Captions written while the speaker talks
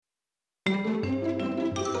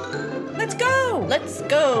Let's go! Let's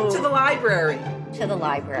go To the library. to the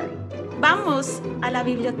library. Vamos a la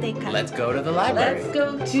biblioteca. Let's go to the library. Let's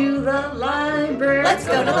go to the library. Let's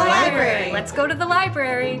go to the library. Let's go to the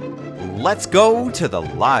library. Let's go to the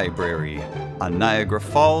library, a Niagara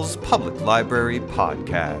Falls Public Library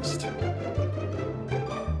podcast.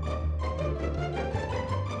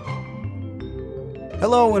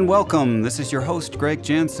 Hello and welcome. This is your host, Greg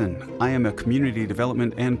Jansen. I am a community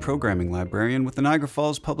development and programming librarian with the Niagara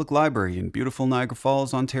Falls Public Library in beautiful Niagara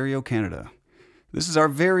Falls, Ontario, Canada. This is our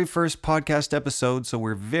very first podcast episode, so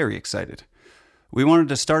we're very excited. We wanted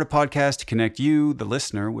to start a podcast to connect you, the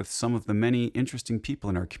listener, with some of the many interesting people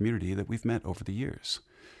in our community that we've met over the years.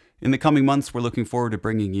 In the coming months, we're looking forward to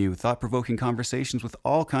bringing you thought-provoking conversations with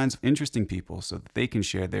all kinds of interesting people so that they can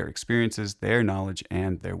share their experiences, their knowledge,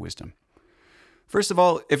 and their wisdom. First of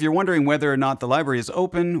all, if you're wondering whether or not the library is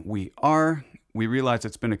open, we are. We realize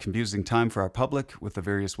it's been a confusing time for our public with the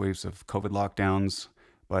various waves of COVID lockdowns,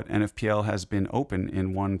 but NFPL has been open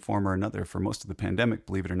in one form or another for most of the pandemic,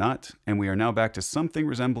 believe it or not, and we are now back to something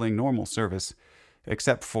resembling normal service,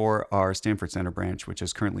 except for our Stamford Centre branch, which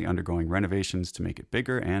is currently undergoing renovations to make it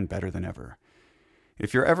bigger and better than ever.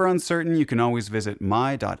 If you're ever uncertain, you can always visit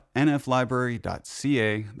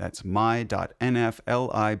my.nflibrary.ca, that's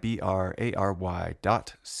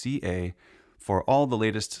my.nflibrary.ca, for all the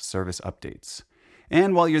latest service updates.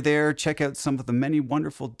 And while you're there, check out some of the many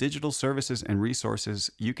wonderful digital services and resources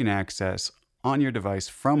you can access on your device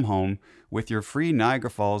from home with your free Niagara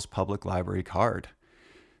Falls Public Library card.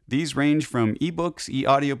 These range from ebooks,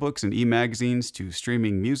 e-audiobooks, and e-magazines to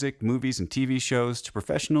streaming music, movies, and TV shows to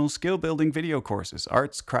professional skill-building video courses,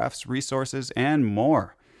 arts, crafts, resources, and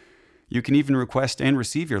more. You can even request and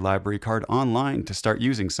receive your library card online to start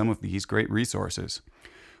using some of these great resources.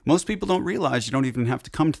 Most people don't realize you don't even have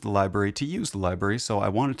to come to the library to use the library, so I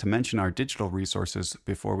wanted to mention our digital resources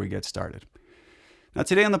before we get started. Now,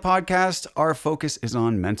 today on the podcast, our focus is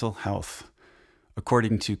on mental health.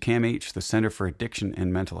 According to CAMH, the Centre for Addiction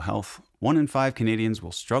and Mental Health, 1 in 5 Canadians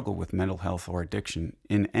will struggle with mental health or addiction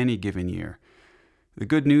in any given year. The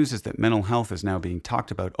good news is that mental health is now being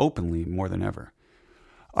talked about openly more than ever.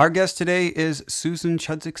 Our guest today is Susan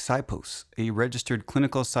Chudzik-Sipos, a registered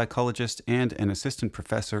clinical psychologist and an assistant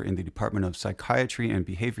professor in the Department of Psychiatry and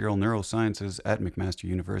Behavioral Neurosciences at McMaster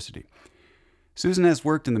University. Susan has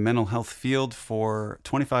worked in the mental health field for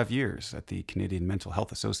 25 years at the Canadian Mental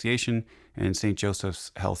Health Association and St.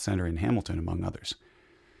 Joseph's Health Centre in Hamilton, among others.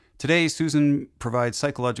 Today, Susan provides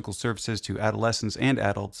psychological services to adolescents and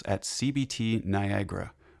adults at CBT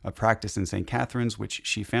Niagara, a practice in St. Catharines which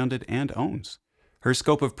she founded and owns. Her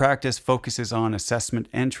scope of practice focuses on assessment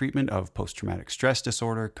and treatment of post-traumatic stress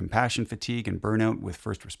disorder, compassion fatigue, and burnout with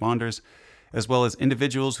first responders, as well as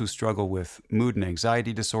individuals who struggle with mood and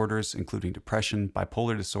anxiety disorders, including depression,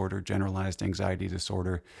 bipolar disorder, generalized anxiety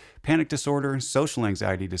disorder, panic disorder, social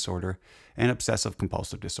anxiety disorder, and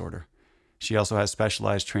obsessive-compulsive disorder. She also has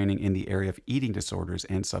specialized training in the area of eating disorders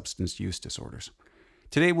and substance use disorders.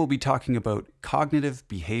 Today we'll be talking about cognitive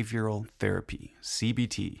behavioral therapy,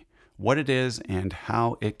 CBT, what it is and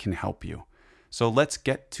how it can help you. So let's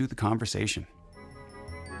get to the conversation.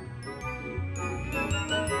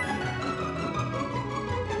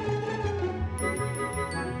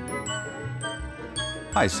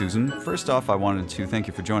 Hi, Susan. First off, I wanted to thank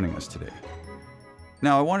you for joining us today.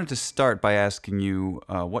 Now, I wanted to start by asking you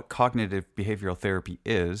what cognitive behavioral therapy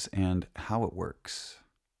is and how it works.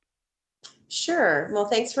 Sure. Well,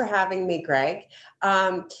 thanks for having me, Greg.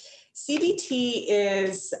 CBT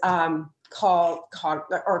is called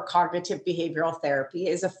cognitive behavioral therapy,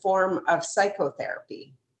 is a form of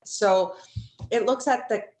psychotherapy. So it looks at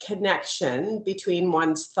the connection between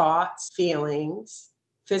one's thoughts, feelings,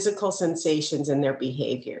 physical sensations, and their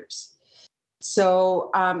behaviors.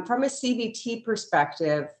 So from a CBT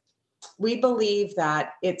perspective, we believe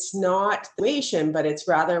that it's not the situation, but it's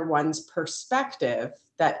rather one's perspective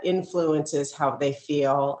that influences how they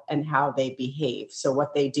feel and how they behave. So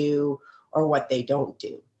what they do or what they don't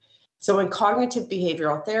do. So in cognitive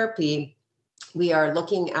behavioral therapy, we are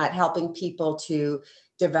looking at helping people to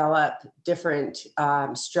develop different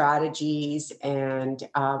strategies and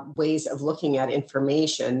ways of looking at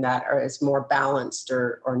information that is more balanced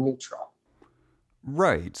or neutral.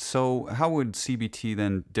 Right. So how would CBT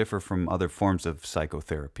then differ from other forms of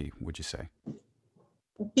psychotherapy, would you say?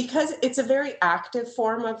 Because it's a very active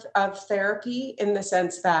form of therapy in the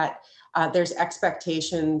sense that there's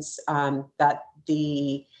expectations that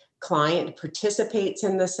the client participates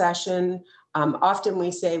in the session. Often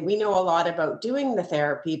we say we know a lot about doing the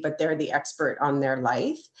therapy, but they're the expert on their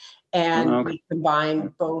life. And we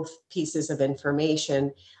combine both pieces of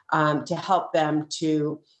information to help them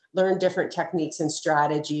to learn different techniques and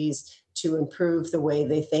strategies to improve the way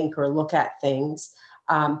they think or look at things.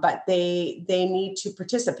 But they need to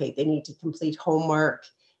participate. They need to complete homework,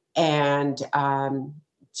 and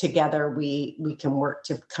together we can work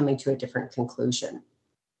to coming to a different conclusion.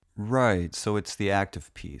 Right. So it's the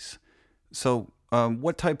active piece. So,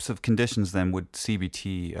 what types of conditions then would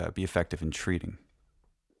CBT be effective in treating?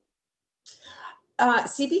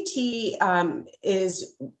 CBT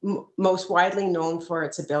is most widely known for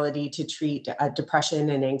its ability to treat depression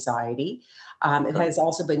and anxiety. It Okay. has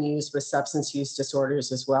also been used with substance use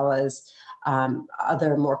disorders as well as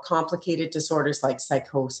other more complicated disorders like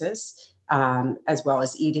psychosis, as well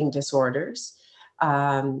as eating disorders.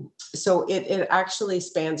 So it actually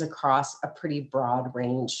spans across a pretty broad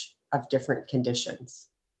range of different conditions.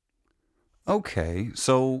 Okay.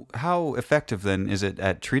 So, how effective then is it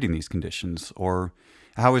at treating these conditions, or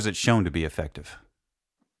how is it shown to be effective?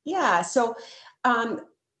 Yeah, so um,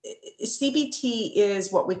 CBT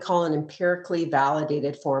is what we call an empirically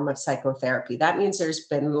validated form of psychotherapy. That means there's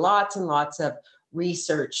been lots and lots of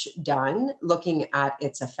research done looking at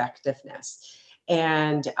its effectiveness.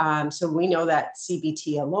 And so we know that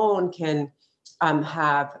CBT alone can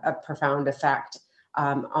have a profound effect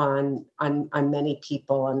on many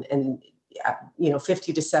people, and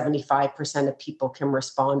 50 to 75% of people can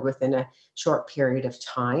respond within a short period of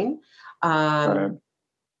time. Right. Um,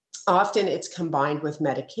 Often it's combined with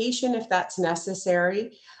medication if that's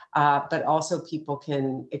necessary, but also people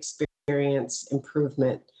can experience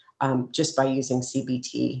improvement just by using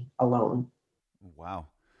CBT alone. Wow.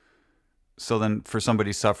 So then, for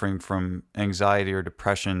somebody suffering from anxiety or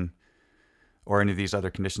depression or any of these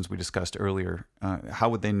other conditions we discussed earlier, how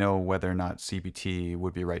would they know whether or not CBT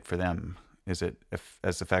would be right for them? Is it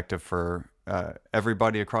as effective for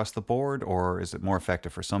everybody across the board, or is it more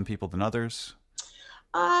effective for some people than others?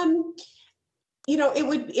 Um,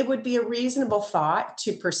 it would be a reasonable thought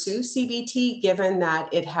to pursue CBT, given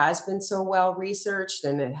that it has been so well researched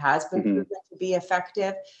and it has been Hmm. proven to be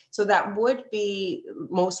effective. So that would be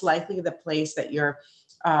most likely the place that your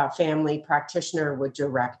family practitioner would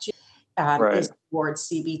direct you, Right. is towards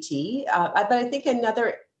CBT. But I think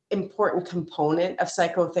another important component of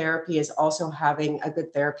psychotherapy is also having a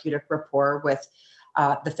good therapeutic rapport with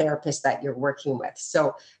the therapist that you're working with.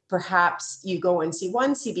 So perhaps you go and see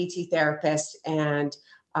one CBT therapist, and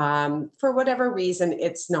for whatever reason,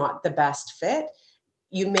 it's not the best fit.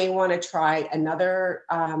 You may want to try another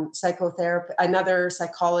psychotherapist, another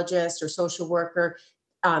psychologist or social worker,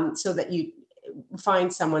 so that you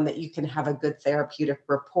find someone that you can have a good therapeutic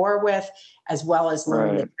rapport with, as well as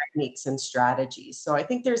learn the Right. techniques and strategies. So I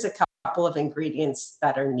think there's a couple of ingredients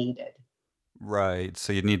that are needed. Right.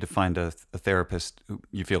 So you need to find a therapist who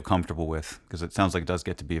you feel comfortable with, because it sounds like it does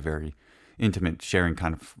get to be a very intimate, sharing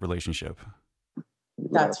kind of relationship.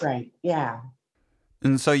 That's Yes. right. Yeah.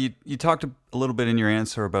 And so you talked a little bit in your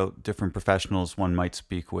answer about different professionals one might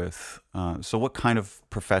speak with. So what kind of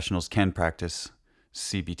professionals can practice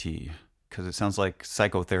CBT? Because it sounds like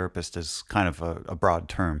psychotherapist is kind of a broad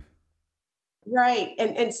term. Right.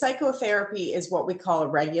 And psychotherapy is what we call a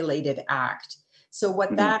regulated act. So, what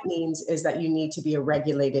Hmm. that means is that you need to be a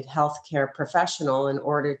regulated healthcare professional in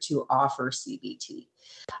order to offer CBT.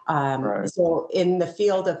 Right. So, in the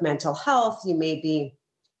field of mental health, you may be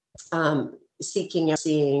seeking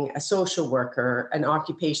seeing a social worker, an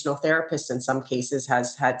occupational therapist in some cases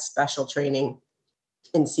has had special training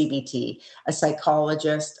in CBT, a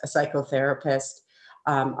psychologist, a psychotherapist,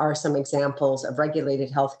 are some examples of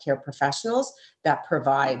regulated healthcare professionals that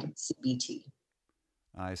provide CBT.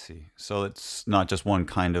 I see. So it's not just one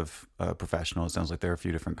kind of professional. It sounds like there are a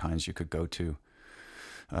few different kinds you could go to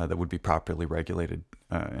that would be properly regulated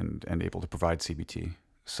and able to provide CBT.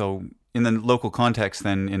 So, in the local context,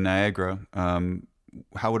 then in Niagara,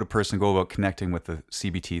 how would a person go about connecting with a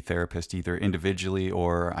CBT therapist, either individually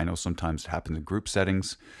or I know sometimes it happens in group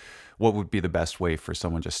settings? What would be the best way for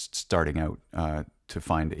someone just starting out to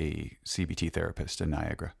find a CBT therapist in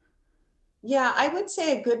Niagara? Yeah, I would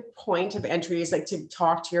say a good point of entry is like to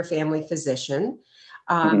talk to your family physician.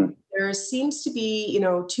 Hmm. There seems to be,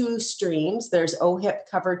 two streams. There's OHIP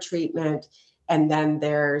covered treatment, and then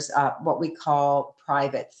there's what we call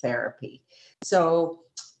private therapy. So,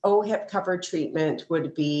 OHIP covered treatment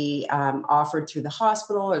would be offered through the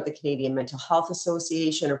hospital or the Canadian Mental Health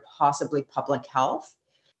Association or possibly public health.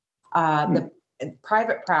 The in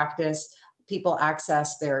private practice, people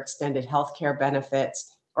access their extended healthcare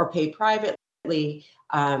benefits or pay privately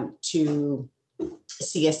to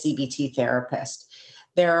see a CBT therapist.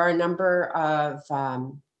 There are a number of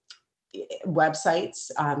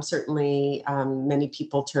websites. Certainly, many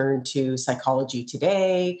people turn to Psychology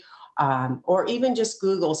Today, or even just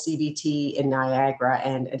Google CBT in Niagara,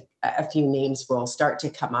 and a few names will start to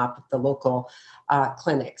come up with the local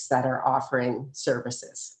clinics that are offering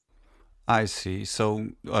services. I see. So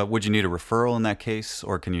would you need a referral in that case,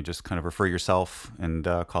 or can you just kind of refer yourself and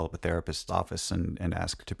call up a therapist's office and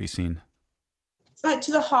ask to be seen?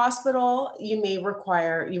 To the hospital, you would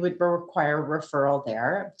require referral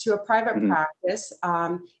there. To a private practice,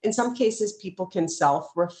 in some cases, people can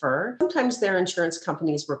self-refer. Sometimes their insurance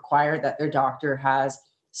companies require that their doctor has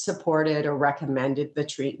supported or recommended the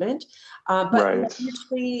treatment, but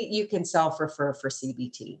usually you can self-refer for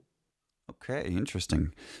CBT. Okay,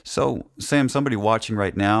 interesting. So, say I'm somebody watching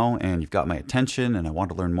right now and you've got my attention and I want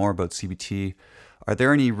to learn more about CBT. Are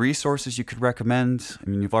there any resources you could recommend? I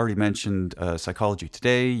mean, you've already mentioned Psychology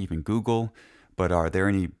Today, even Google, but are there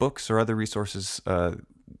any books or other resources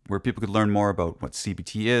where people could learn more about what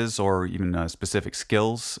CBT is, or even specific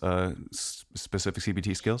skills, specific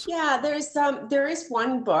CBT skills? Yeah, there is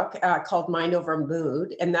one book called Mind Over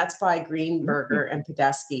Mood, and that's by Greenberger and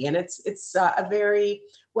Podesky, and it's a very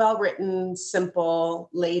well written,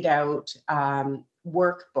 simple, laid out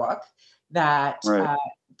workbook that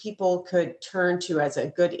people could turn to as a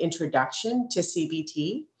good introduction to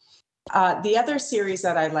CBT. The other series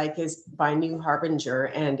that I like is by New Harbinger,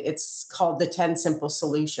 and it's called The 10 Simple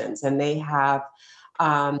Solutions. And they have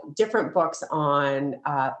different books on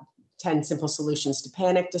 10 simple solutions to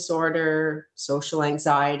panic disorder, social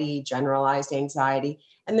anxiety, generalized anxiety.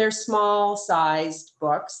 And they're small sized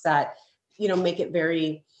books that, make it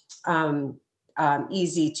very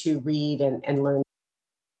easy to read and learn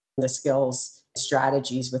the skills,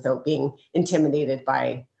 strategies without being intimidated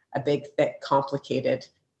by a big, thick, complicated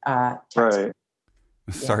text.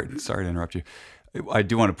 Sorry to interrupt you. I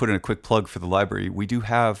do want to put in a quick plug for the library. We do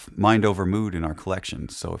have Mind Over Mood in our collection,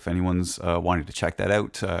 so if anyone's wanting to check that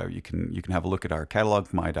out, you can have a look at our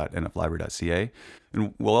catalog, my.nflibrary.ca,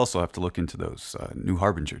 and we'll also have to look into those New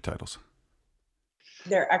Harbinger titles.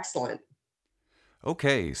 They're excellent.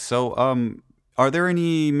 Okay, so are there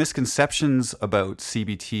any misconceptions about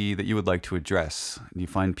CBT that you would like to address? Do you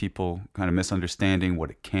find people kind of misunderstanding what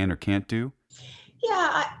it can or can't do?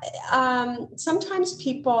 Yeah, sometimes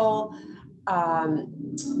people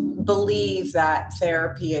believe that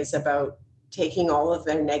therapy is about taking all of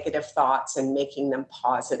their negative thoughts and making them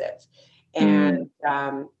positive. And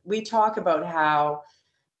we talk about how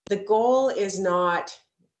the goal is not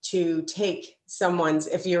to take someone's,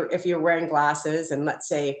 if you're wearing glasses, and let's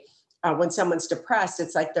say when someone's depressed,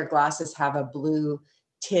 it's like their glasses have a blue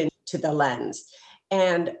tint to the lens.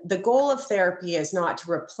 And the goal of therapy is not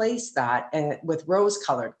to replace that with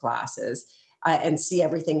rose-colored glasses and see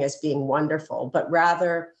everything as being wonderful, but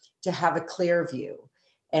rather to have a clear view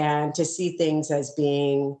and to see things as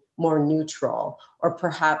being more neutral, or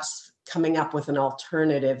perhaps coming up with an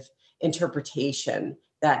alternative interpretation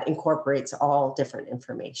that incorporates all different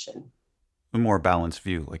information. A more balanced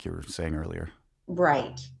view, like you were saying earlier.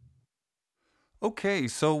 Right. Okay,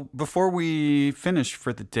 so before we finish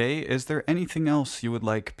for the day, is there anything else you would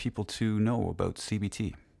like people to know about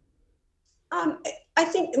CBT? I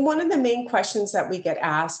think one of the main questions that we get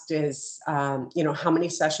asked is, how many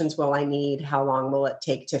sessions will I need? How long will it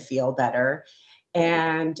take to feel better?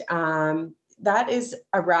 And that is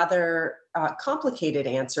a rather complicated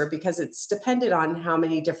answer because it's dependent on how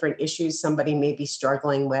many different issues somebody may be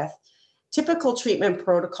struggling with. Typical treatment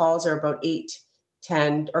protocols are about 8,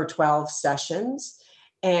 10, or 12 sessions.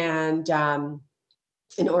 And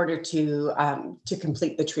in order to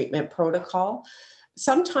complete the treatment protocol.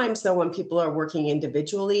 Sometimes, though, when people are working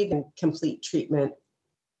individually, they complete treatment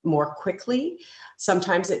more quickly.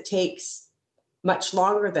 Sometimes it takes much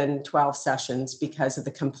longer than 12 sessions because of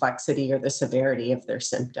the complexity or the severity of their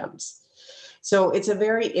symptoms. So it's a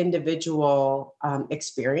very individual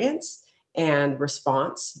experience and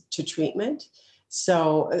response to treatment.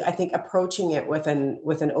 So I think approaching it with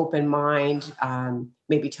an open mind,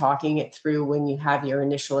 maybe talking it through when you have your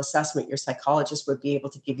initial assessment, your psychologist would be able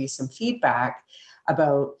to give you some feedback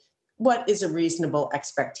about what is a reasonable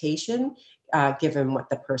expectation given what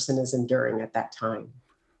the person is enduring at that time.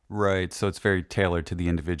 Right. So it's very tailored to the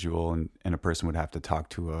individual, and a person would have to talk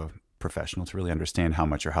to a professional to really understand how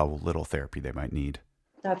much or how little therapy they might need.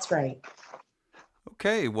 That's right.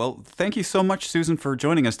 Okay, well, thank you so much, Susan, for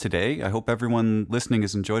joining us today. I hope everyone listening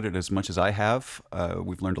has enjoyed it as much as I have.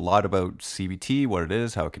 We've learned a lot about CBT, what it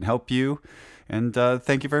is, how it can help you, and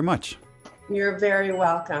thank you very much. You're very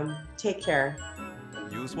welcome. Take care.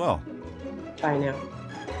 You as well. Bye now.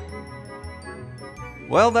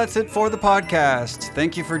 Well, that's it for the podcast.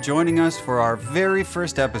 Thank you for joining us for our very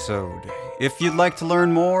first episode. If you'd like to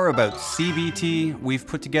learn more about CBT, we've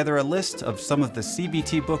put together a list of some of the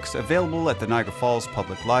CBT books available at the Niagara Falls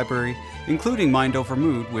Public Library, including Mind Over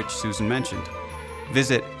Mood, which Susan mentioned.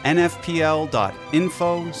 Visit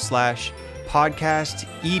nfpl.info/podcast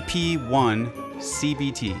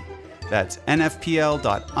EP1CBT. That's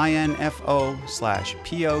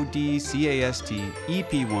nfpl.info/podcast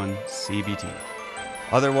EP1CBT.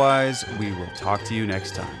 Otherwise, we will talk to you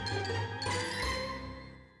next time.